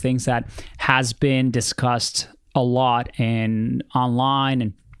one of those things that has been discussed a lot online,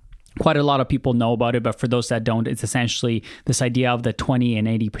 and quite a lot of people know about it. But for those that don't, it's essentially this idea of the 20 and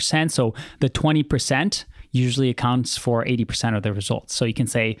 80%. So the 20% usually accounts for 80% of the results. So you can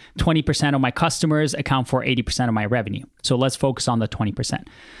say 20% of my customers account for 80% of my revenue. So let's focus on the 20%.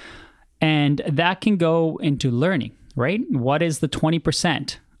 And that can go into learning, right? What is the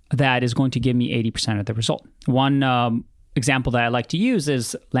 20% that is going to give me 80% of the result? One example that I like to use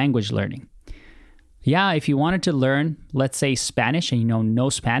is language learning. Yeah, if you wanted to learn, let's say Spanish, and you know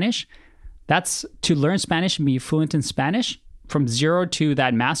Spanish, that's to learn Spanish and be fluent in Spanish from 0 to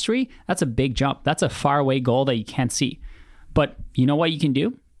that mastery. That's a big jump. That's a faraway goal that you can't see. But you know what you can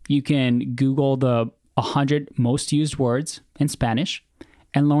do? You can Google the 100 most used words in Spanish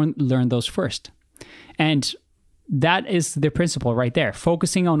and learn those first. And that is the principle right there,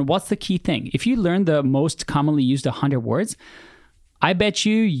 focusing on what's the key thing. If you learn the most commonly used 100 words, I bet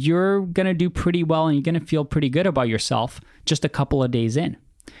you're going to do pretty well, and you're going to feel pretty good about yourself just a couple of days in.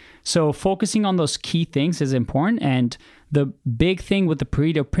 So focusing on those key things is important. And the big thing with the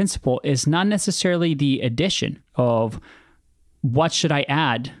Pareto principle is not necessarily the addition of what should I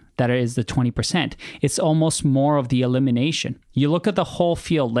add that is the 20%. It's almost more of the elimination. You look at the whole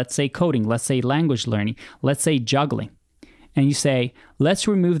field, let's say coding, let's say language learning, let's say juggling, and you say, let's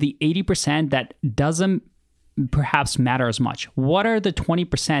remove the 80% that doesn't perhaps matter as much. What are the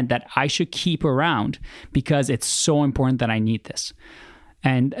 20% that I should keep around because it's so important that I need this?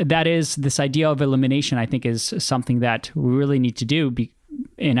 And that is this idea of elimination, I think, is something that we really need to do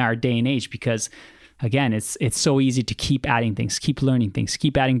in our day and age, because again, it's so easy to keep adding things, keep learning things,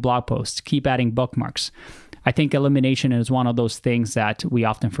 keep adding blog posts, keep adding bookmarks. I think elimination is one of those things that we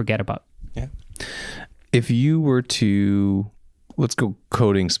often forget about. Yeah. If you were to, let's go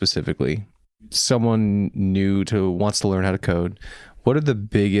coding specifically, someone wants to learn how to code, what are the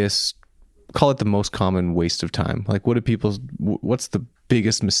biggest, call it the most common waste of time? Like, what's the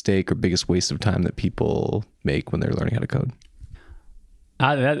biggest mistake or biggest waste of time that people make when they're learning how to code?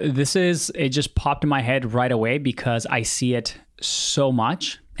 It just popped in my head right away because I see it so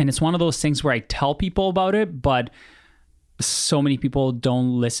much. And it's one of those things where I tell people about it, but so many people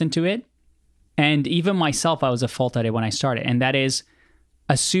don't listen to it. And even myself, I was at fault at it when I started. And that is,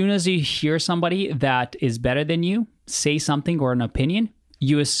 as soon as you hear somebody that is better than you say something or an opinion,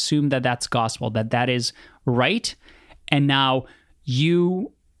 you assume that that's gospel, that is right. And now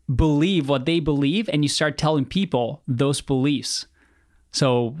you believe what they believe and you start telling people those beliefs.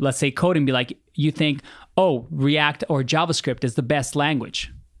 So let's say coding, be like, you think, oh, React or JavaScript is the best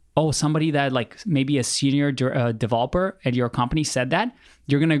language. Oh, somebody that like maybe a senior developer at your company said that,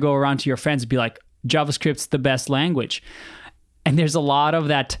 you're going to go around to your friends and be like, JavaScript's the best language. And there's a lot of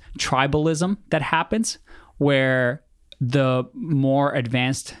that tribalism that happens where the more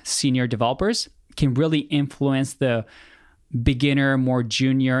advanced senior developers can really influence the beginner, more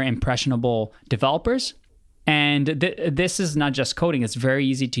junior, impressionable developers. And this is not just coding. It's very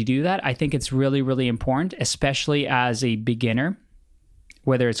easy to do that. I think it's really, really important, especially as a beginner,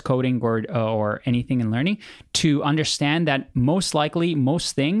 whether it's coding or anything in learning, to understand that most likely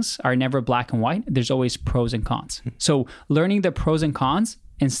most things are never black and white. There's always pros and cons. So learning the pros and cons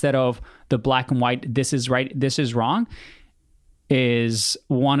instead of the black and white, this is right, this is wrong, is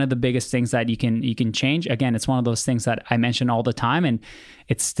one of the biggest things that you can change. Again, it's one of those things that I mention all the time, and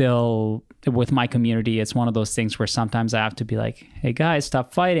it's still with my community. It's one of those things where sometimes I have to be like, "Hey guys,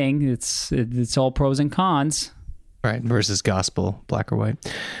 stop fighting. It's all pros and cons." Right, versus gospel, black or white.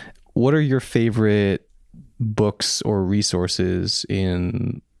 What are your favorite books or resources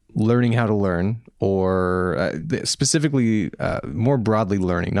in learning how to learn, or specifically, more broadly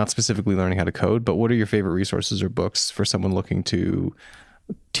learning, not specifically learning how to code, but what are your favorite resources or books for someone looking to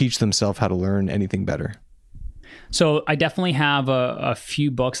teach themselves how to learn anything better? So I definitely have a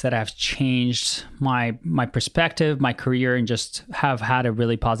few books that have changed my perspective, my career, and just have had a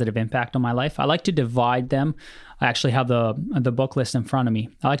really positive impact on my life. I like to divide them. I actually have the book list in front of me.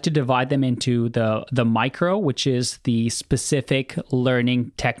 I like to divide them into the micro, which is the specific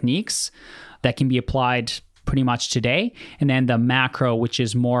learning techniques that can be applied pretty much today, and then the macro, which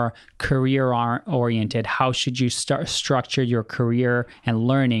is more career oriented. How should you structure your career and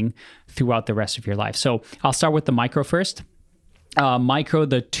learning throughout the rest of your life? So I'll start with the micro first. Micro,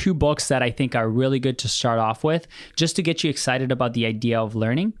 the two books that I think are really good to start off with, just to get you excited about the idea of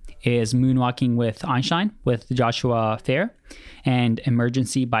learning, is Moonwalking with Einstein with Joshua Fair and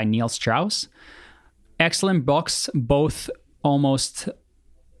Emergency by Neil Strauss. Excellent books, both almost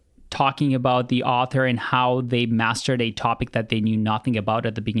talking about the author and how they mastered a topic that they knew nothing about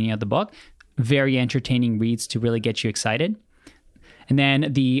at the beginning of the book. Very entertaining reads to really get you excited. And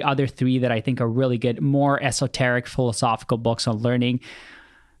then the other three that I think are really good, more esoteric philosophical books on learning,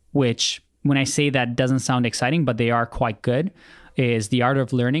 which when I say that doesn't sound exciting, but they are quite good, is The Art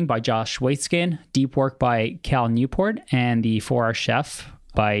of Learning by Josh Waitzkin, Deep Work by Cal Newport, and The 4-Hour Chef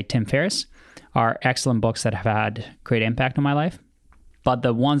by Tim Ferriss are excellent books that have had great impact on my life. But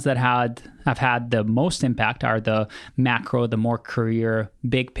the ones that have had the most impact are the macro, the more career,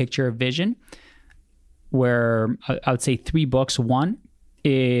 big picture vision, where I would say three books. One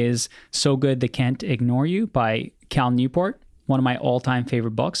is So Good They Can't Ignore You by Cal Newport, one of my all-time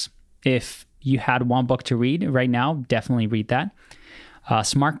favorite books. If you had one book to read right now, definitely read that.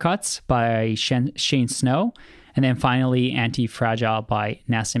 Smart Cuts by Shane Snow. And then finally, Anti-Fragile by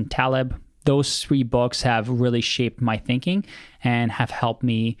Nassim Taleb. Those three books have really shaped my thinking and have helped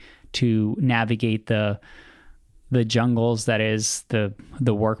me to navigate the jungles that is the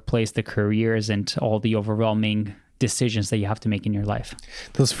workplace, the careers, and all the overwhelming decisions that you have to make in your life.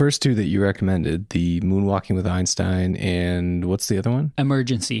 Those first two that you recommended, the Moonwalking with Einstein and what's the other one?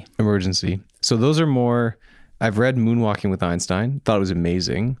 Emergency. So those are more, I've read Moonwalking with Einstein, thought it was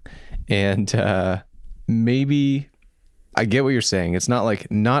amazing. And maybe I get what you're saying. It's not like,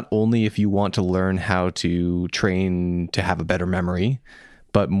 not only if you want to learn how to train to have a better memory,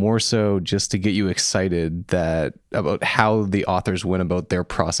 but more so just to get you excited about how the authors went about their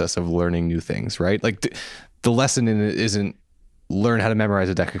process of learning new things, right? Like the lesson in it isn't learn how to memorize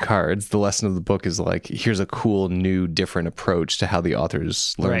a deck of cards. The lesson of the book is like, here's a cool, new, different approach to how the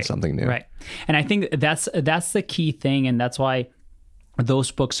authors learn something new. Right. And I think that's the key thing. And that's why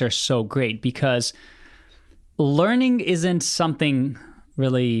those books are so great, because learning isn't something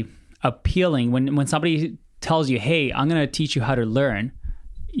really appealing. When somebody tells you, hey, I'm going to teach you how to learn,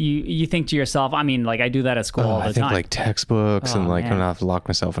 you think to yourself, I mean, like I do that at school all the time. I think like textbooks and like I'm gonna have to lock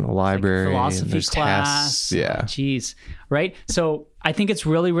myself in a library. Like philosophy and class. Tests. Yeah. Jeez. Right. So I think it's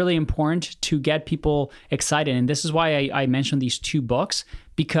really, really important to get people excited. And this is why I mentioned these two books,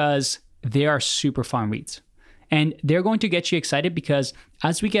 because they are super fun reads. And they're going to get you excited because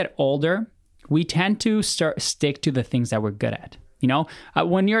as we get older, we tend to stick to the things that we're good at. You know,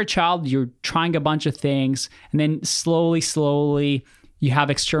 when you're a child, you're trying a bunch of things, and then slowly, you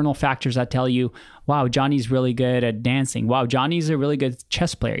have external factors that tell you, wow, Johnny's really good at dancing. Wow, Johnny's a really good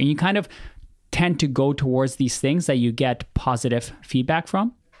chess player. And you kind of tend to go towards these things that you get positive feedback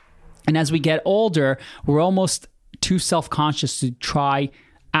from. And as we get older, we're almost too self-conscious to try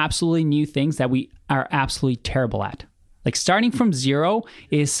absolutely new things that we are absolutely terrible at. Like starting from zero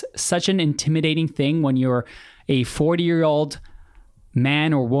is such an intimidating thing when you're a 40-year-old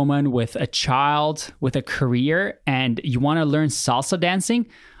man or woman with a child, with a career, and you want to learn salsa dancing.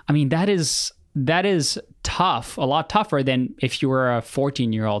 I mean, that is tough, a lot tougher than if you were a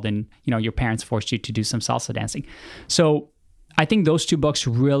 14-year-old and, your parents forced you to do some salsa dancing. So I think those two books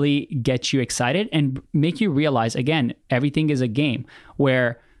really get you excited and make you realize, again, everything is a game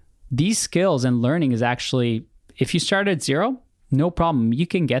where these skills and learning is actually, if you start at zero, no problem. You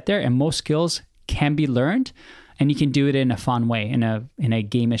can get there, and most skills can be learned, and you can do it in a fun way, in a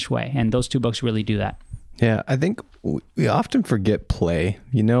gamish way. And those two books really do that. Yeah, I think we often forget play.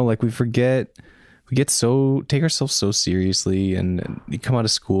 Like we take ourselves so seriously, and you come out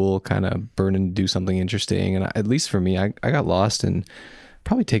of school kind of burning to do something interesting. And at least for me, I got lost and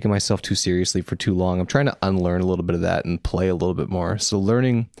probably taking myself too seriously for too long. I'm trying to unlearn a little bit of that and play a little bit more. So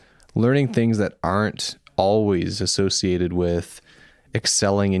learning things that aren't always associated with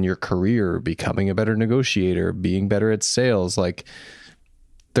excelling in your career, becoming a better negotiator, being better at sales. Like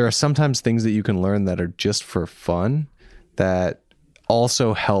there are sometimes things that you can learn that are just for fun that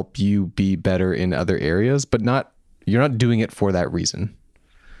also help you be better in other areas, but you're not doing it for that reason.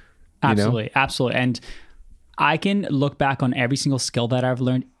 Absolutely. Absolutely. And I can look back on every single skill that I've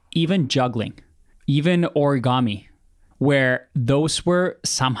learned, even juggling, even origami, where those were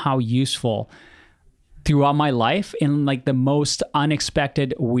somehow useful throughout my life in like the most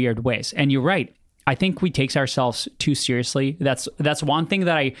unexpected, weird ways. And you're right. I think we take ourselves too seriously. That's one thing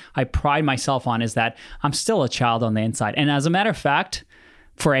that I pride myself on, is that I'm still a child on the inside. And as a matter of fact,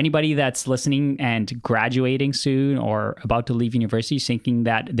 for anybody that's listening and graduating soon or about to leave university thinking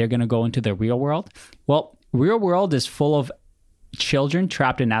that they're going to go into the real world, well, real world is full of children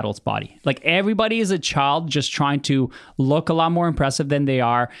trapped in adults' body. Like everybody is a child just trying to look a lot more impressive than they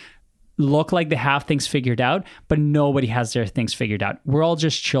are, look like they have things figured out, but nobody has their things figured out. We're all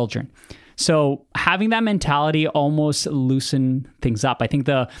just children. So having that mentality almost loosen things up. I think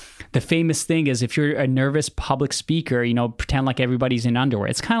the famous thing is, if you're a nervous public speaker, pretend like everybody's in underwear.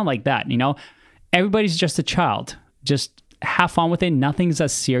 It's kind of like that, everybody's just a child. Just have fun with it. Nothing's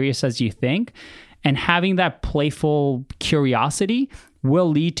as serious as you think. And having that playful curiosity will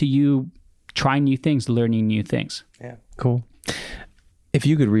lead to you trying new things, learning new things. Yeah, cool. If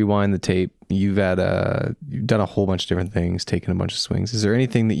you could rewind the tape, you've done a whole bunch of different things, taken a bunch of swings. Is there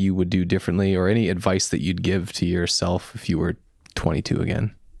anything that you would do differently, or any advice that you'd give to yourself if you were 22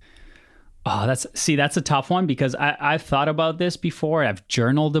 again? Oh, that's a tough one, because I've thought about this before. I've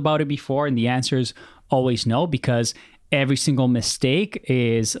journaled about it before, and the answer is always no, because every single mistake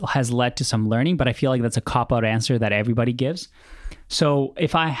has led to some learning. But I feel like that's a cop-out answer that everybody gives. So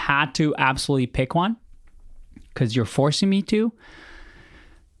if I had to absolutely pick one, because you're forcing me to,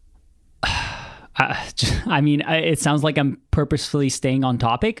 it sounds like I'm purposefully staying on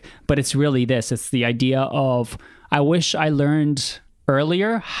topic, but it's really this. It's the idea of, I wish I learned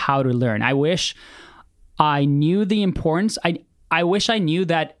earlier how to learn. I wish I knew the importance. I wish I knew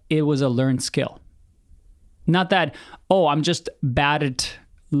that it was a learned skill. Not that, oh, I'm just bad at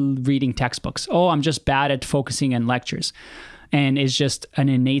reading textbooks. Oh, I'm just bad at focusing in lectures, and it's just an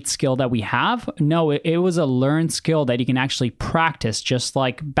innate skill that we have. No, it was a learned skill that you can actually practice, just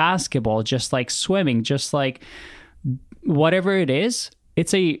like basketball, just like swimming, just like whatever it is.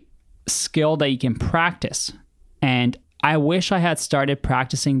 It's a skill that you can practice. And I wish I had started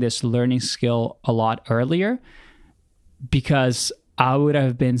practicing this learning skill a lot earlier, because I would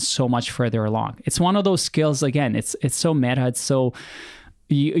have been so much further along. It's one of those skills, again, it's so meta, it's so,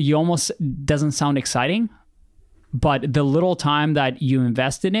 you almost doesn't sound exciting, but the little time that you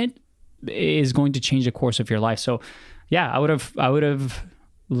invest in it is going to change the course of your life. So yeah, I would have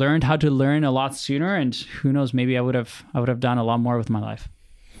learned how to learn a lot sooner, and who knows, maybe I would have done a lot more with my life.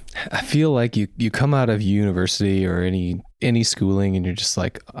 I feel like you come out of university or any schooling, and you're just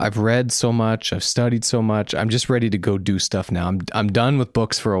like, I've read so much, I've studied so much, I'm just ready to go do stuff now. I'm done with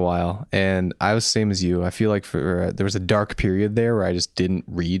books for a while. And I was the same as you. I feel like there was a dark period there where I just didn't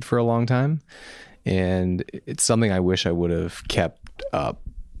read for a long time. And it's something I wish I would have kept up.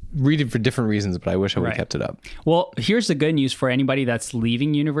 Reading for different reasons, but I wish I would have kept it up. Well, here's the good news for anybody that's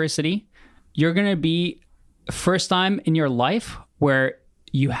leaving university. You're going to be first time in your life where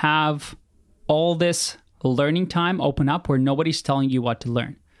you have all this learning time open up, where nobody's telling you what to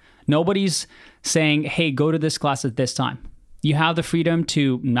learn. Nobody's saying, hey, go to this class at this time. You have the freedom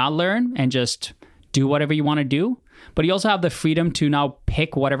to not learn and just do whatever you want to do. but you also have the freedom to now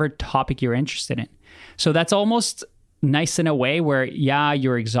pick whatever topic you're interested in. So that's almost nice in a way where, yeah,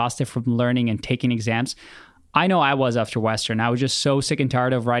 you're exhausted from learning and taking exams. I know I was after Western. I was just so sick and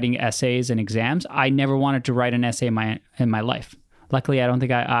tired of writing essays and exams. I never wanted to write an essay in my life. Luckily, I don't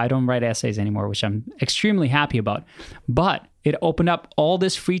think I don't write essays anymore, which I'm extremely happy about. But it opened up all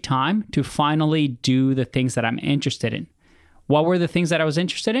this free time to finally do the things that I'm interested in. What were the things that I was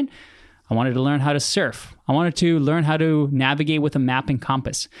interested in? I wanted to learn how to surf. I wanted to learn how to navigate with a map and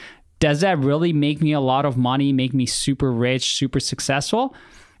compass. Does that really make me a lot of money, make me super rich, super successful?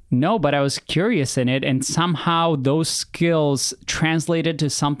 No, but I was curious in it, and somehow those skills translated to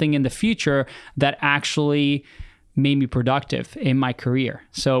something in the future that actually made me productive in my career.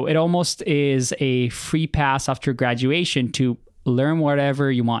 So it almost is a free pass after graduation to learn whatever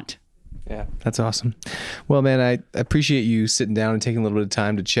you want. Yeah, that's awesome. Well, man, I appreciate you sitting down and taking a little bit of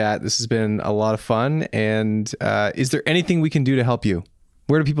time to chat. This has been a lot of fun. And is there anything we can do to help you?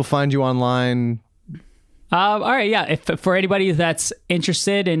 Where do people find you online? All right, yeah. If for anybody that's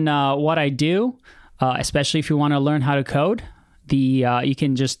interested in what I do, especially if you want to learn how to code, you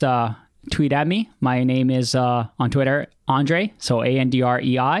can just tweet at me. My name is on Twitter, Andrei, so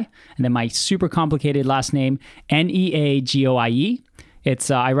Andrei, and then my super complicated last name, Neagoie.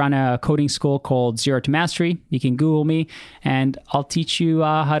 I run a coding school called Zero to Mastery. You can Google me, and I'll teach you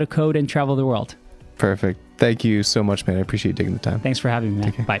how to code and travel the world. Perfect. Thank you so much, man. I appreciate you taking the time. Thanks for having me, man.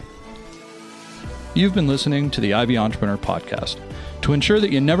 Okay. Bye. You've been listening to the Ivy Entrepreneur Podcast. To ensure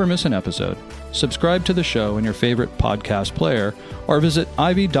that you never miss an episode, subscribe to the show in your favorite podcast player or visit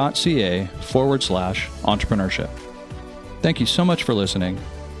ivy.ca/entrepreneurship. Thank you so much for listening.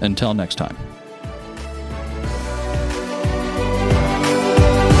 Until next time.